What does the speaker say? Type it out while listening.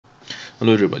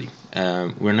Hello everybody.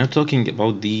 We're now talking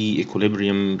about the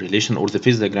equilibrium relation or the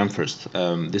phase diagram first.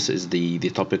 This is the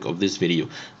topic of this video.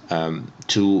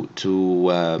 To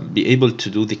be able to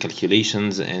do the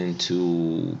calculations and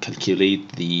to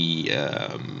calculate the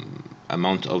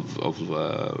amount of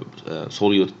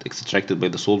solute extracted by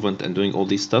the solvent and doing all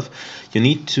this stuff, you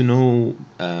need to know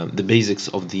the basics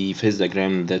of the phase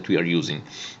diagram that we are using.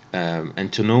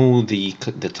 And to know the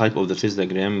type of the phase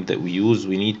diagram that we use,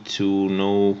 we need to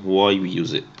know why we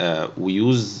use it. We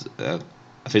use a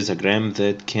phase diagram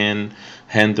that can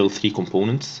handle three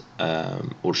components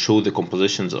or show the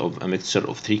compositions of a mixture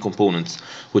of three components,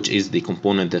 which is the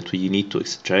component that we need to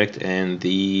extract and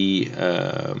the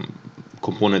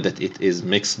component that it is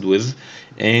mixed with,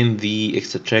 and the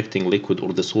extracting liquid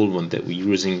or the solvent that we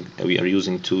are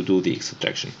using to do the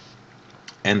extraction.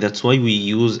 And that's why we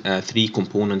use a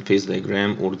three-component phase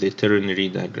diagram or the ternary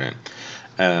diagram.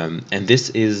 And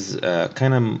this is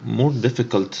kind of more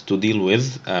difficult to deal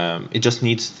with. It just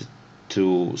needs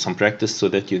some practice so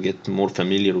that you get more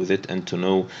familiar with it and to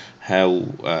know how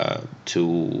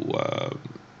to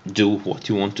do what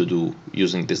you want to do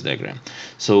using this diagram.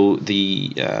 So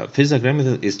the phase diagram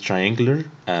is triangular,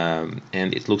 and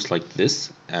it looks like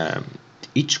this.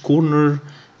 Each corner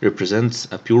represents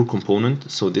a pure component.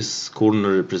 So this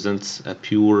corner represents a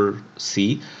pure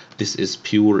C, this is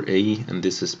pure A, and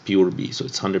this is pure B. So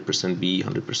it's 100% B,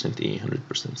 100% A,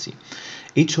 100% C.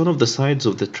 Each one of the sides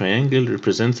of the triangle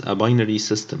represents a binary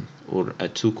system or a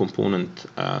two-component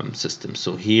system.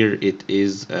 So here it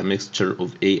is a mixture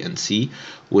of A and C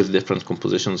with different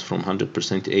compositions from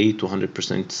 100% A to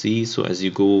 100% C. So as you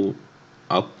go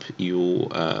up, you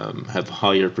have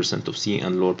higher percent of C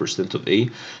and lower percent of A.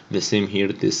 The same here,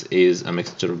 this is a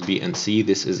mixture of B and C,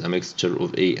 this is a mixture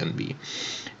of A and B.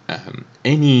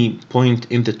 Any point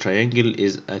in the triangle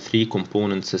is a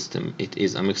three-component system. It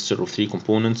is a mixture of three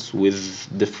components with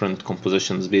different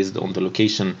compositions based on the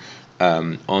location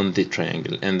on the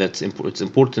triangle, and it's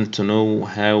important to know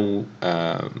how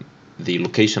the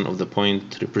location of the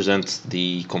point represents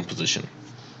the composition.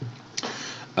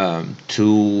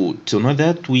 To know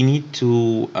that, we need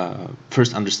to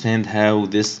first understand how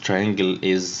this triangle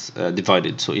is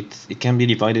divided. So it can be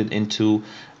divided into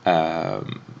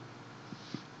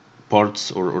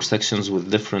parts or sections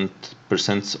with different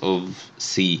percents of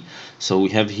C. So we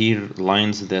have here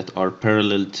lines that are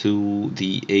parallel to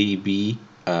the AB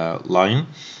line.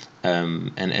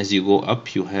 And as you go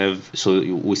up, you have, so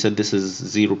we said this is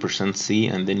 0% C,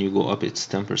 and then you go up, it's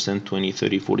 10%, 20,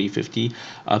 30, 40, 50,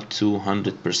 up to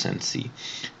 100% C.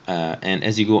 And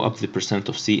as you go up, the percent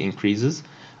of C increases.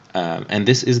 And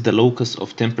this is the locus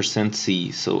of 10%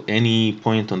 C. So any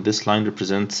point on this line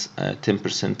represents a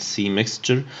 10% C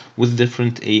mixture with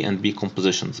different A and B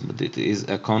compositions, but it is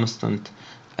a constant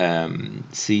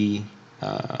C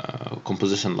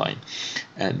composition line.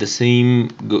 The same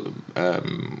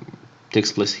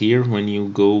takes place here when you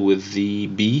go with the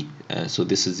B. So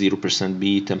this is 0%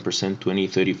 B, 10%, 20,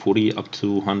 30, 40, up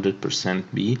to 100%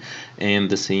 B, and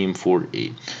the same for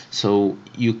A. So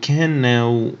you can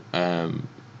now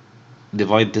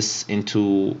divide this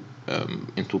into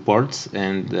parts,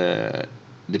 and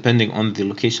depending on the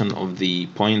location of the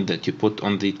point that you put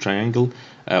on the triangle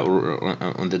or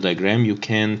on the diagram, you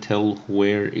can tell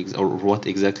where or what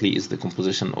exactly is the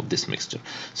composition of this mixture.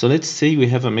 So let's say we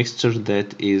have a mixture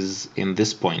that is in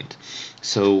this point.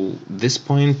 So this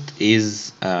point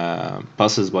is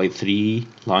passes by three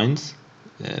lines,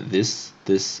 this,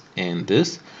 and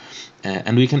this.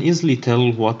 And we can easily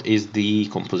tell what is the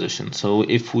composition. So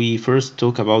if we first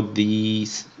talk about the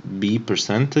B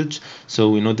percentage, so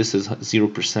we know this is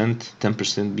 0%,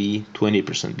 10% B,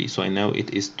 20% B. So I know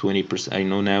it is 20%. I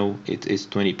know now it is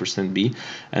 20% B,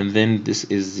 and then this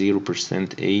is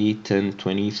 0% A, 10,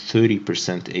 20,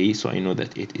 30% A. So I know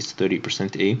that it is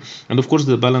 30% A, and of course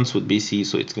the balance would be C.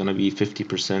 So it's gonna be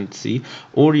 50% C,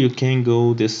 or you can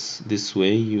go this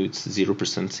way. It's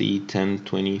 0% C, 10,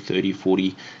 20, 30,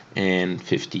 40. And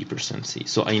 50% C.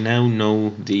 So I now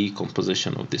know the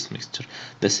composition of this mixture.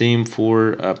 The same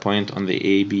for a point on the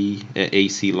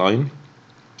AC line.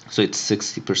 So it's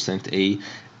 60% A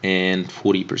and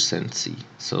 40% C.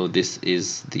 So this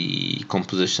is the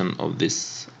composition of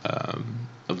this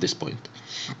point.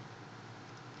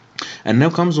 And now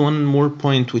comes one more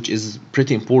point, which is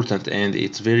pretty important, and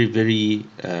it's very, very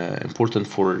important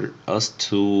for us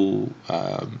to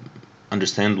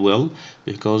understand well,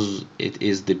 because it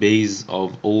is the base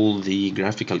of all the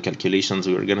graphical calculations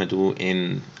we're gonna do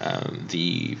in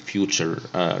the future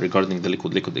regarding the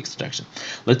liquid extraction.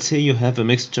 Let's say you have a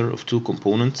mixture of two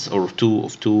components, or two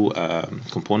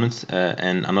components,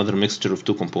 and another mixture of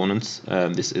two components.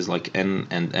 This is like N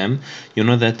and M. You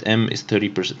know that M is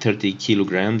 30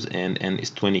 kilograms and N is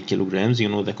 20 kilograms. You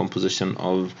know the composition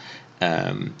of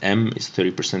M is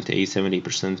 30% A,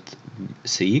 70%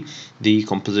 C. The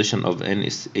composition of N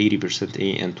is 80%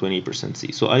 A and 20%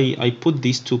 C. So I put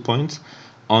these 2 points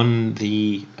on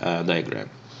the diagram.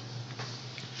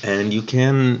 And you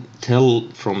can tell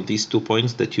from these 2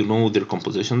 points that you know their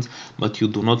compositions, but you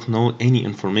do not know any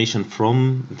information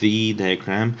from the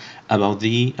diagram about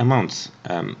the amounts.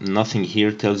 Nothing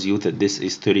here tells you that this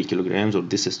is 30 kilograms or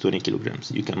this is 20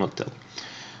 kilograms. You cannot tell.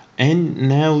 And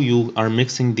now you are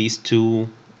mixing these two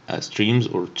streams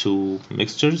or two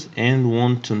mixtures and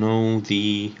want to know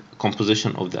the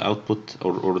composition of the output,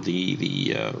 or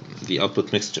the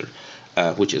output mixture,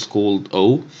 which is called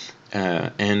O,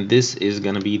 and this is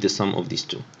going to be the sum of these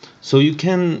two. So you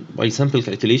can, by simple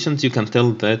calculations, you can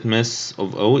tell that mass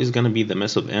of O is going to be the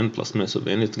mass of N plus mass of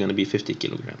N. It's going to be 50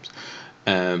 kilograms.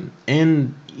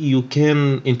 And you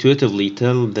can intuitively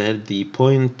tell that the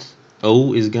point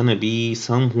O is gonna be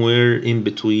somewhere in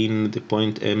between the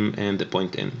point M and the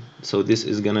point N. So this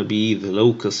is gonna be the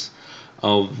locus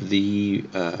of the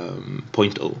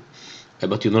point O.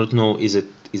 But you don't know, is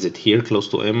it here close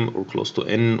to M or close to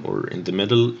N or in the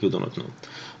middle? You do not know.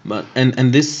 But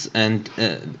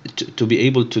to be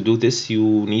able to do this,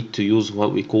 you need to use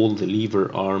what we call the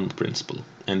lever arm principle.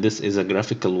 And this is a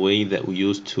graphical way that we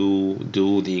use to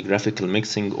do the graphical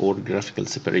mixing or graphical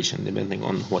separation, depending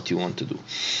on what you want to do.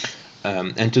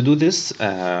 And to do this,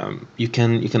 you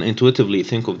can intuitively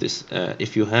think of this.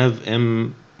 If you have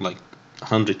M like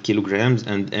 100 kilograms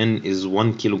and N is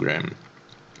 1 kilogram,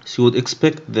 so you would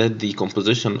expect that the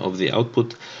composition of the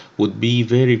output would be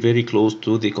very, very close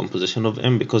to the composition of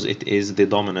M, because it is the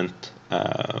dominant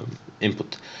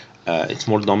input. It's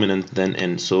more dominant than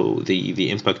N, so the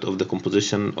impact of the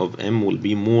composition of M will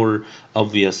be more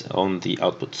obvious on the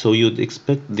output. So you'd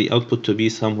expect the output to be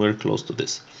somewhere close to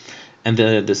this. And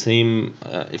the same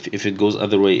if it goes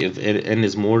other way. If N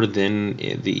is more, then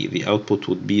the output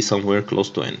would be somewhere close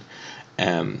to N.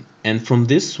 And from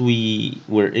this we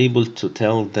were able to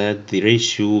tell that the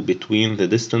ratio between the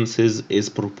distances is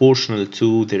proportional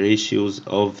to the ratios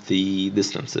of the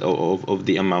distance of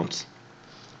the amounts.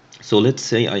 So let's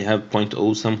say I have point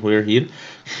O somewhere here,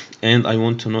 and I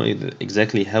want to know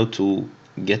exactly how to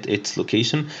get its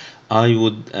location. I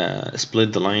would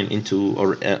split the line into,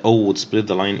 or O would split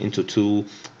the line into two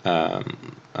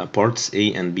parts,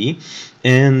 A and B.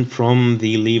 And from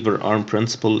the lever arm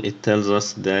principle, it tells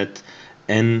us that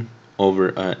M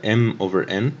over N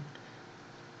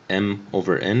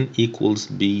equals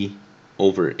B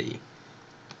over A.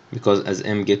 Because as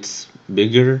M gets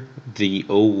bigger, the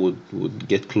O would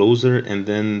get closer, and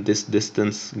then this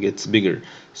distance gets bigger.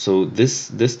 So this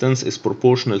distance is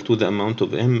proportional to the amount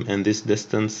of M, and this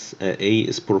distance A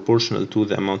is proportional to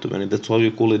the amount of N. That's why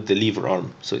we call it the lever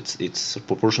arm. So it's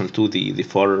proportional to the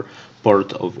far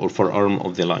part of, or far arm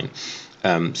of the line.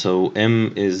 So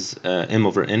M is M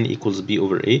over N equals B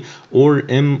over A, or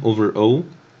M over O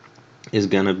is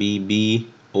gonna be B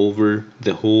over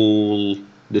the whole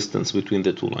distance between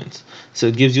the two lines. So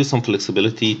it gives you some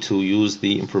flexibility to use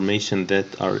the information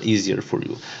that are easier for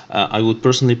you. I would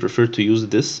personally prefer to use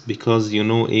this because you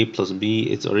know A plus B,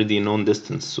 it's already a known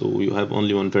distance, so you have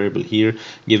only one variable here,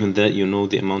 given that you know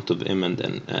the amount of M and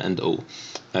N and O.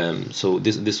 So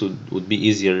this would be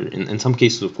easier in some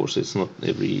cases. Of course, it's not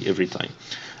every time.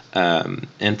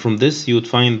 And from this you would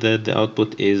find that the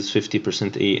output is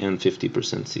 50% A and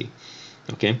 50% C.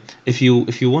 Okay, if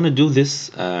you want to do this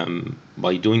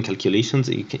by doing calculations,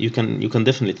 you can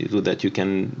definitely do that. You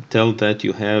can tell that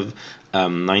you have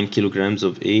 9 kilograms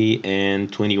of A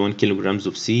and 21 kilograms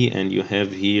of C, and you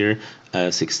have here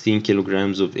 16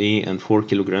 kilograms of A and 4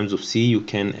 kilograms of C. You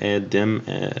can add them,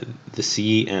 the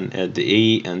C and add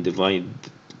the A, and divide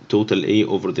total A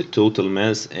over the total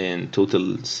mass and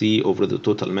total C over the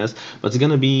total mass, but it's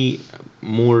gonna be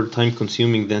more time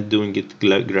consuming than doing it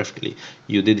graphically.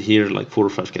 You did here like 4 or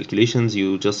 5 calculations,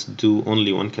 you just do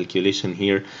only one calculation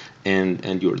here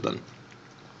and you're done.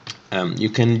 You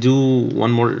can do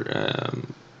one more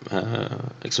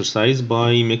exercise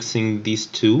by mixing these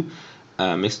two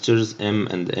mixtures M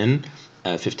and N,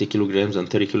 50 kilograms and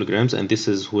 30 kilograms, and this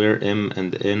is where M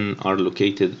and N are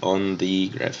located on the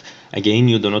graph. Again,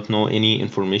 you do not know any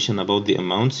information about the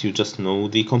amounts, you just know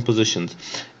the compositions,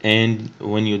 and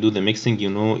when you do the mixing, you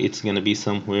know it's gonna be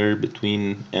somewhere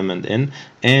between M and N,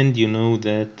 and you know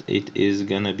that it is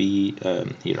gonna be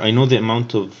here. I know the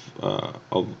amount of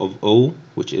O,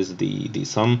 which is the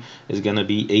sum, is gonna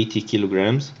be 80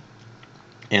 kilograms,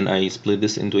 and I split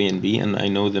this into A and B, and I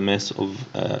know the mass of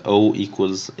O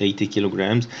equals 80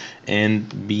 kilograms, and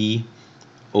B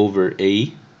over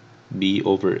A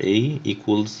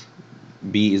equals,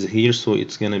 B is here, so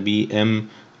it's gonna be M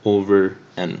over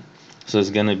N. So it's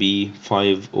gonna be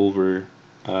 5 over,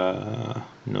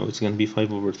 no, it's gonna be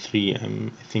 5 over 3. I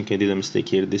think I did a mistake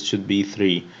here. This should be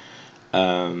 3.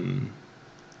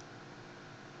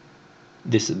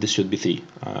 This should be 3.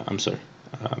 I'm sorry.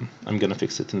 I'm gonna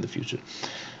fix it in the future.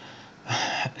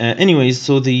 Anyways,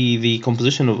 so the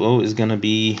composition of O is gonna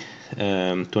be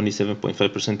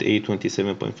 27.5% A,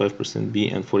 27.5% B,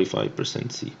 and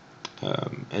 45% C,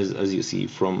 as you see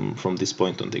from this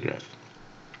point on the graph.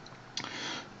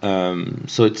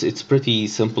 So it's pretty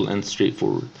simple and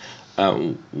straightforward.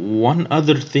 One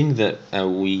other thing that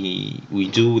we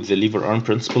do with the lever arm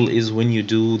principle is when you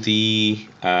do the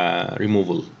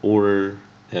removal, or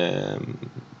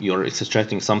you're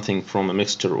extracting something from a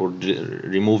mixture, or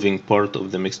removing part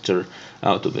of the mixture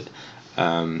out of it.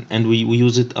 And we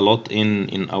use it a lot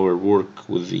in our work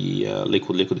with the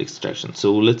liquid extraction.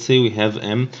 So let's say we have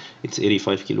M, it's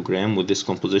 85 kilogram with this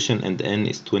composition, and N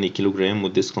is 20 kilogram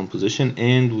with this composition,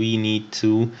 and we need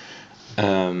to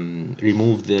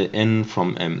remove the N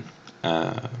from M.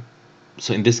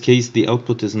 So in this case, the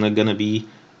output is not gonna be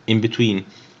in between.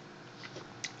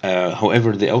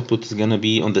 However, the output is gonna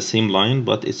be on the same line,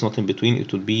 but it's not in between,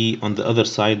 it will be on the other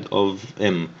side of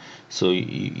M. So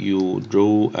you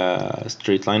draw a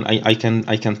straight line. I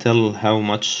can tell how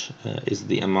much is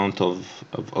the amount of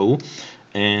O,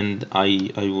 and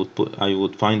I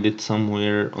would find it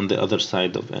somewhere on the other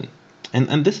side of N.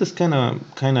 And this is kind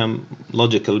of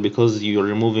logical, because you're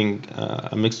removing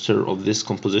a mixture of this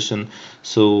composition,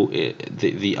 so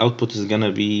the output is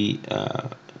gonna be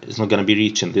it's not gonna be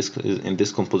reached in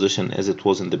this composition as it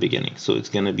was in the beginning. So it's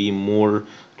gonna be more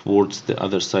towards the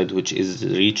other side, which is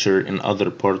richer in other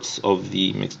parts of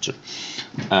the mixture.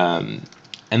 And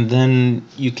then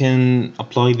you can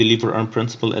apply the lever arm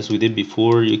principle as we did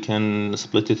before. You can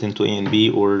split it into A and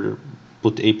B, or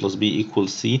put A plus B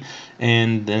equals C,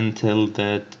 and then tell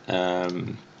that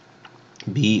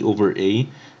B over A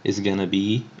is gonna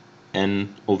be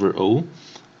N over O,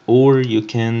 or you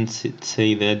can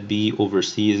say that B over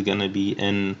C is gonna be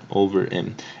N over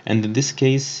M. And in this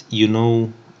case, you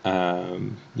know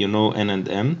N and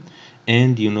M,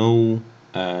 and you know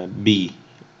B.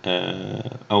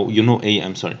 You know A,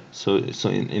 I'm sorry. So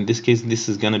in this case, this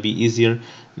is gonna be easier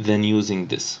than using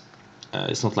this.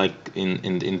 It's not like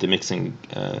in the mixing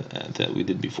that we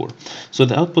did before. So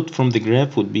the output from the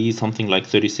graph would be something like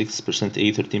 36%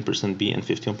 A, 13% B, and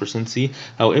 15% C.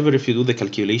 However, if you do the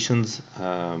calculations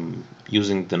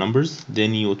using the numbers,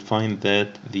 then you would find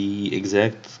that the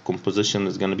exact composition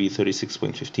is going to be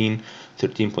 36.15,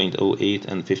 13.08,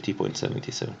 and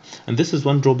 50.77. And this is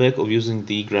one drawback of using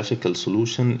the graphical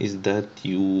solution, is that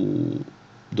you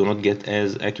do not get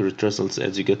as accurate results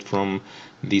as you get from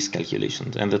these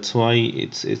calculations, and that's why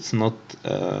it's not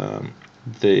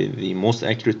the most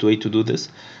accurate way to do this,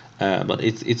 but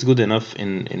it's good enough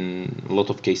in a lot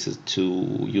of cases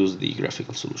to use the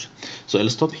graphical solution. So I'll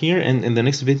stop here, and in the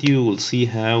next video we'll see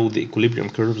how the equilibrium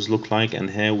curves look like and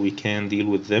how we can deal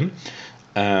with them,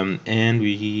 and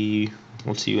we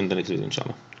will see you in the next video,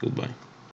 inshallah. Goodbye.